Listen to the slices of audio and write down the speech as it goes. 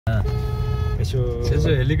यसो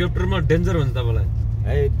हेलिकप्टरमा डेन्जर हुन्छ तपाईँलाई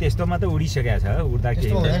त्यस्तोमा त उडिसकेको छ उड्दाखेरि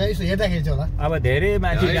अब धेरै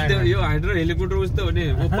मान्छे यो हाइड्रो हेलिकप्टर उस्तो हो नि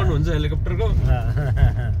ओपन हुन्छ हेलिकप्टरको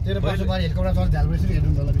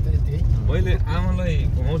मैले आमालाई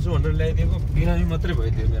घुमाउँछु भनेर ल्याइदिएको बिरामी मात्रै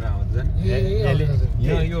भइदियो मेरो आमा झन्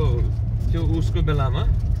यो त्यो उसको बेलामा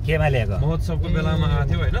केमा ल्याएको महोत्सवको बेलामा आएको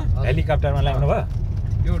थियो होइन हेलिकप्टरमा ल्याउनु भयो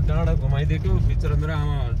यो डाँडा घुमाइदिएको बिचरा मेरो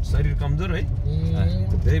आमा शरीर कमजोर है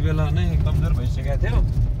त्यही बेला नै कमजोर भइसकेको थियो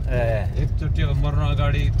एकचोटि मर्न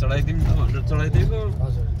अगाडि चढाइदिउँ न भनेर चढाइदिएको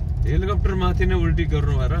हेलिकप्टर माथि नै उल्टी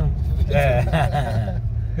गर्नु भएर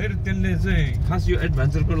फेरि त्यसले चाहिँ खास यो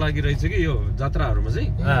एडभेन्चरको लागि रहेछ कि यो जात्राहरूमा चाहिँ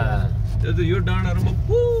यो डाँडाहरूमा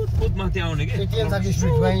पुत माथि आउने कि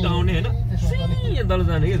आउने होइन तल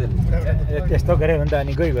जाने कि त्यसले त्यस्तो गऱ्यो भने त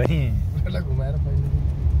अनि गइगयो नि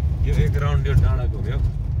यो एक राउन्ड यो डाँडा घुम्यो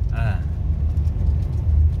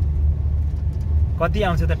कति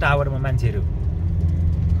आउँछ त टावरमा मान्छेहरू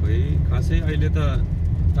खोइ खासै अहिले त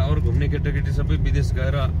टावर घुम्ने केटाकेटी सबै विदेश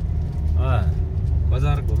गएर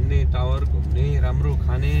बजार घुम्ने टावर घुम्ने राम्रो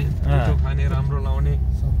खाने मिठो खाने राम्रो लाउने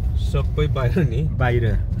सबै बाहिर नि बाहिर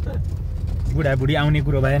बुढाबुढी आउने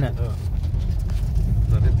कुरो भएन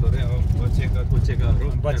थोरै थोरै अब बचेका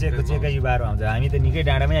कुचेका युवाहरू आउँछ हामी त निकै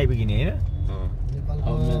डाँडामै आइपुगिने होइन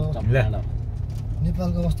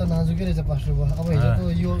नेपालको अवस्था नाजुकै रहेछ पास्टर अब हिजोको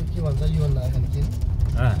यो के भन्छ यो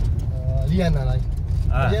लियानालाई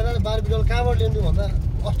बार बिटल कहाँबाट ल्याउनु भन्दा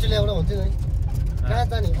अस्ट्रेलियाबाट हुन्थ्यो नि कहाँ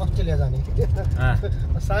जाने अस्ट्रेलिया जाने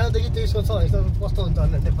सानोदेखि त्यही सोच कस्तो हुन्छ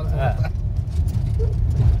नेपाल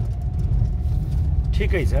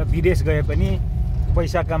ठिकै छ विदेश गए पनि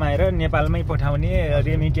पैसा कमाएर नेपालमै पठाउने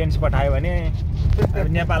रेमिटेन्स पठायो भने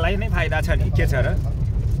नेपाललाई नै फाइदा छ नि के छ र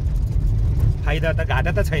फाइदा त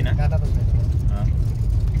घाटा त छैन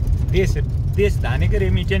देश धानेको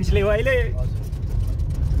रेमिटेन्सले हो अहिले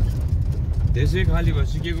देशै खाली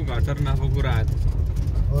भइसकेको घाटा र नाफाको कुरा आयो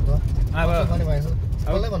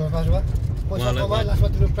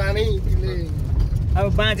अब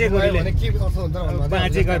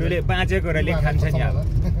बाँचेकोहरूले खान्छ नि अब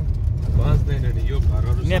बाँच्दैन नि यो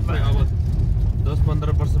घरहरू सबै अब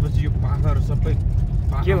 10-15 वर्षपछि यो पाखाहरू सबै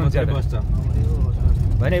के हुन्छ बस्छ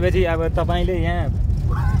भनेपछि अब तपाईँले यहाँ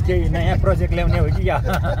केही नयाँ प्रोजेक्ट ल्याउने हो कि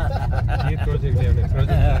प्रोजेक्ट ल्याउने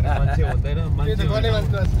मान्छे हुँदैन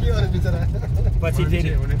पछि फेरि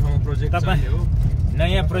तपाईँ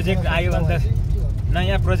नयाँ प्रोजेक्ट आयो भने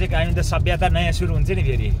त सभ्यता नयाँ सुरु हुन्छ नि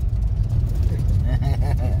फेरि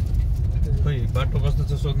खोइ बाटो कस्तो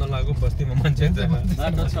छ सोध्न लाग्यो बस्तीमा मान्छे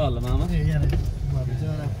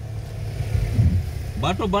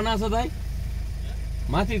बाटो बनाएको छ दाइ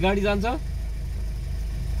माथि गाडी जान्छ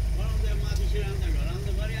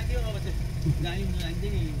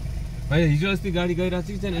हिजो अस्ति गाडी गइरहेको छ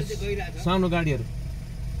कि छैन सानो गाडीहरू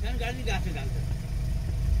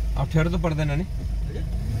अप्ठ्यारो त पर्दैन नि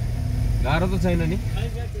गाह्रो त छैन नि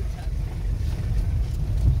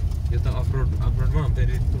यो त अफरोडमा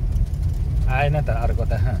फेरि आएन त अर्को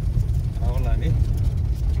त होला नि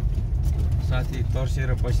साथी तर्सेर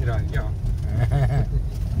बसिरहेको क्या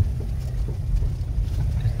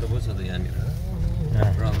यस्तो पो छ त यहाँनिर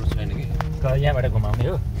राम्रो छैन कि यहाँबाट घुमाउने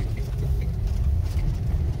हो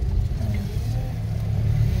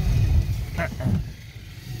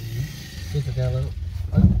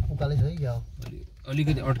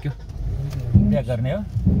अलिकति अड्क्यो ब्याक गर्ने हो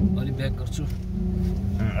अलि ब्याक गर्छु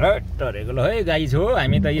टरेको ल है गाई छौ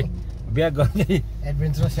हामी त यो ब्याक गर्ने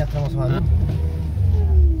एडभेन्चरस यात्रामा छ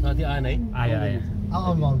साथी आएन है आयो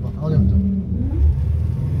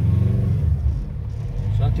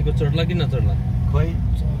साथीको चढ्ला कि नचढ्ला खोइ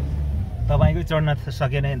तपाईँको चढ्न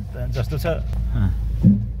सकेन जस्तो छ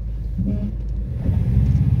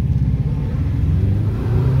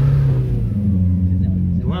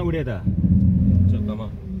धुवा उडे त चक्कामा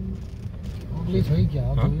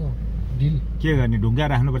के गर्ने ढुङ्गा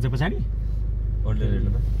राख्नुपर्छ पछाडि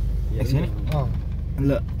ल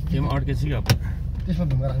केमा अड्केछ कि अब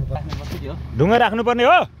ढुङ्गा राख्नुपर्ने हो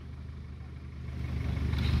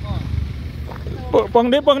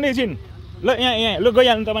पक्ने एकछिन ल यहाँ ल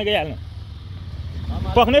गइहाल्नु तपाईँ गइहाल्नु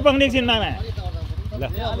पक्ने एकछिन मामा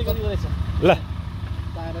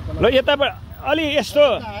ल यताबाट अलि यस्तो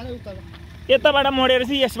यताबाट मोडेर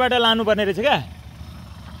चाहिँ यसबाट लानुपर्ने रहेछ क्या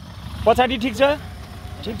पछाडि ठिक छ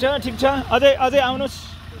अझै आउनुहोस्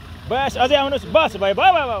बस अझै आउनुहोस् बस भयो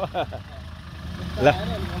ल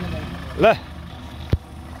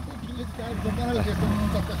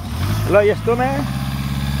ल यस्तोमा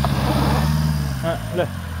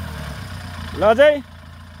ल अझै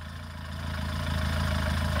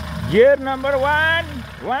गियर नम्बर 1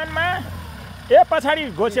 मा ए पछाडि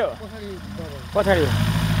घोच्यो पछाडि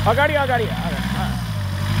अगाडि अगाडि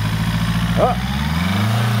हो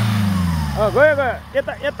गयो गयो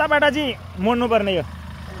यता यताबाट चाहिँ मोड्नु पर्ने यो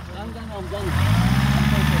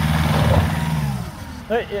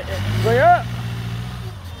गयो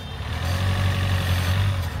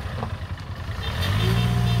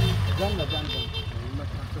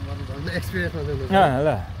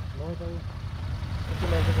ल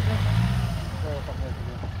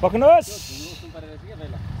पक्नुहोस्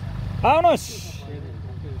आउनुहोस्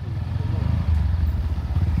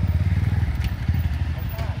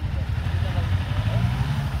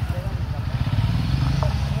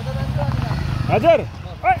हजुर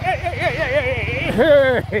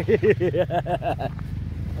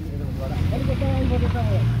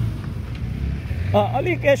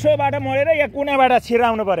अलिक यसोबाट मोडेर या कुनाबाट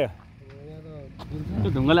छिराउनु पर्यो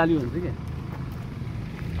ढुङ्गा लाली भन्छ क्या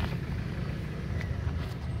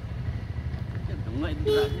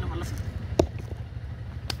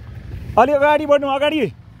अलि अगाडि बढ्नु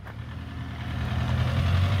अगाडि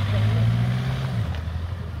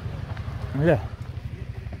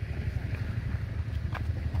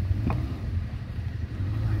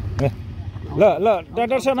ल ल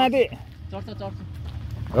डाक्टर साहब माथि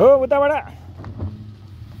हो उताबाट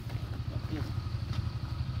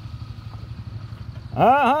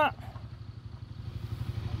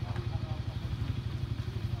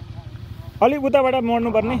अलिक उताबाट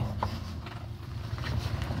मोड्नु पर्ने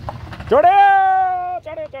चढ्यो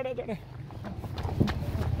चढ्यो चढ्यो चढ्यो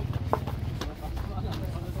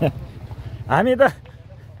हामी त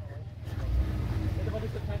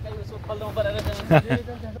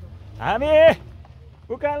हामी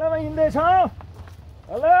उकालोमा हिँड्दैछौँ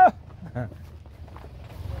हेलो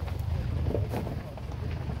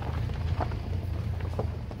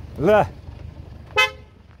ल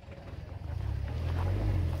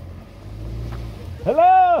हेलो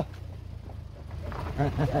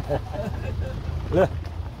ल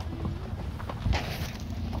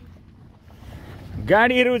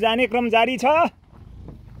गाडीहरू जाने क्रम जारी छ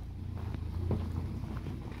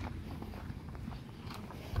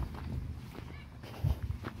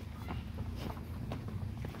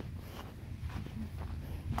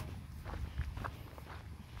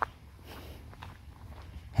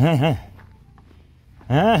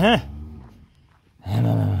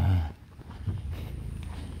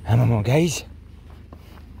guys.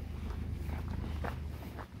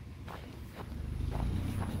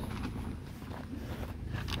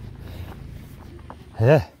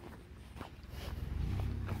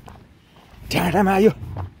 टाढामा आयो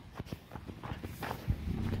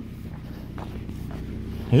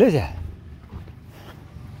ल जा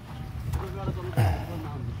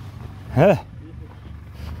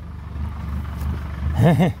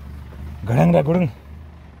गडङ र गुडुङ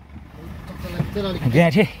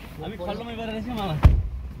गाँठे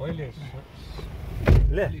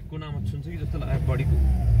मैले कुनामा छुन्छ कि जस्तो लाग्यो बडीको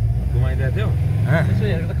घुमाइदिएको थियो यसो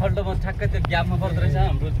हेरेको त खल्टोमा ठ्याक्कै त्यो ग्यापमा पर्दो रहेछ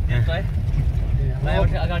हाम्रो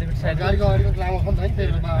अगाडिपट्टि साइड गाडीको अगाडिको लामो खन्छ है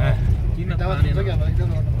त्यही किन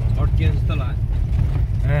अड्किए जस्तो लाग्यो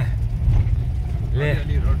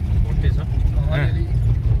अलि रोड मोटे छ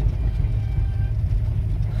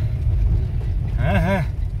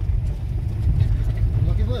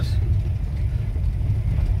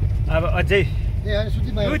अब अझै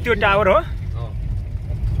त्यो टावर हो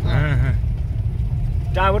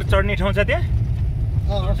टावर चढ्ने ठाउँ छ त्यहाँ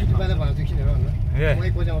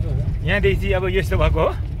यहाँदेखि अब यस्तो भएको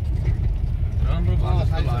हो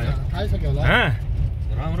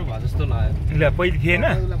राम्रो भयो जस्तो लाग्यो ल पहिले थिएन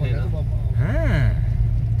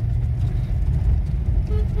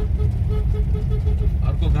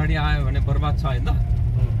अर्को गाडी आयो भने बर्बाद छ होइन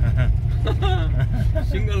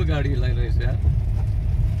सिंगल गाडीलाई रहेछ यार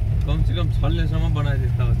कमसेकम छल्नेसम्म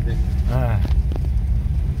बनाइदिन्छ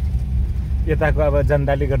यताको अब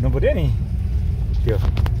जनताले गर्नु पर्यो नि त्यो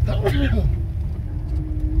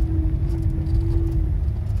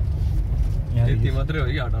यति मात्रै हो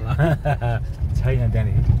कि हटाला छैन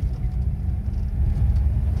त्यहाँदेखि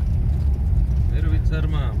मेरो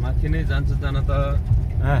विचारमा माथि नै जान्छ जान त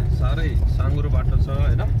साह्रै साँगुरो बाटो छ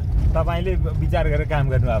होइन तपाईँले विचार गरेर काम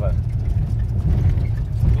गर्नु अब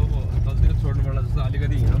तलतिर छोड्नुबाट जस्तो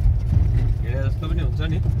अलिकति हिँडे जस्तो पनि हुन्छ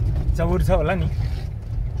नि चौर छ होला नि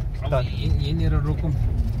यहीँनिर रोकौँ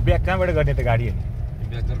ब्याक कहाँबाट गर्ने त गाडी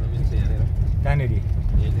ब्याक गर्न मिल्छ यहाँनिर कहाँनिर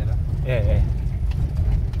यहीँनिर ए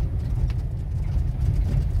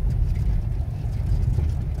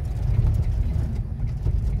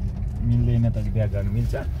मिल्दैन त ब्याक गर्न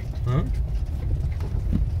मिल्छ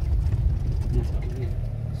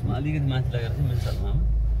अलिकति माथि लागेर चाहिँ मिल्छ यहाँ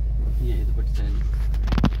यतापट्टि चाहिँ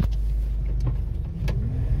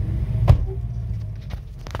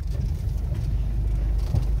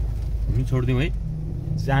हामी छोडिदिउँ है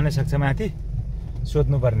जान सक्छ माथि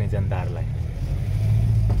सोध्नुपर्ने जनताहरूलाई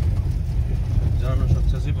जान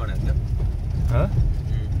सक्छ चाहिँ भनेको हो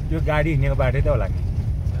यो गाडी हिँडेको बाटै त होला नि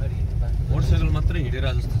मोटरसाइकल मात्रै हिँडेर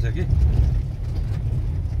जस्तो छ कि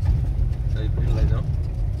लैजाउँ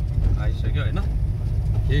आइसक्यो होइन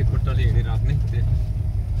केही खुट्टाले हिँडिराख्ने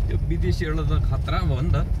त्यो विदेशीहरूलाई त खतरा भयो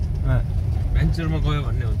नि त भेन्चरमा गयो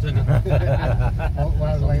भन्ने हुन्छ नि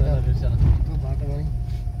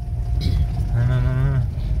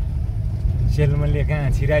सेलमनले कहाँ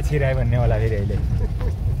छिराए भन्ने होला फेरि अहिले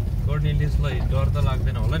कर्नेलियसलाई डर त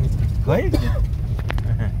लाग्दैन होला नि खै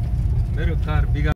मेरो कार बिगा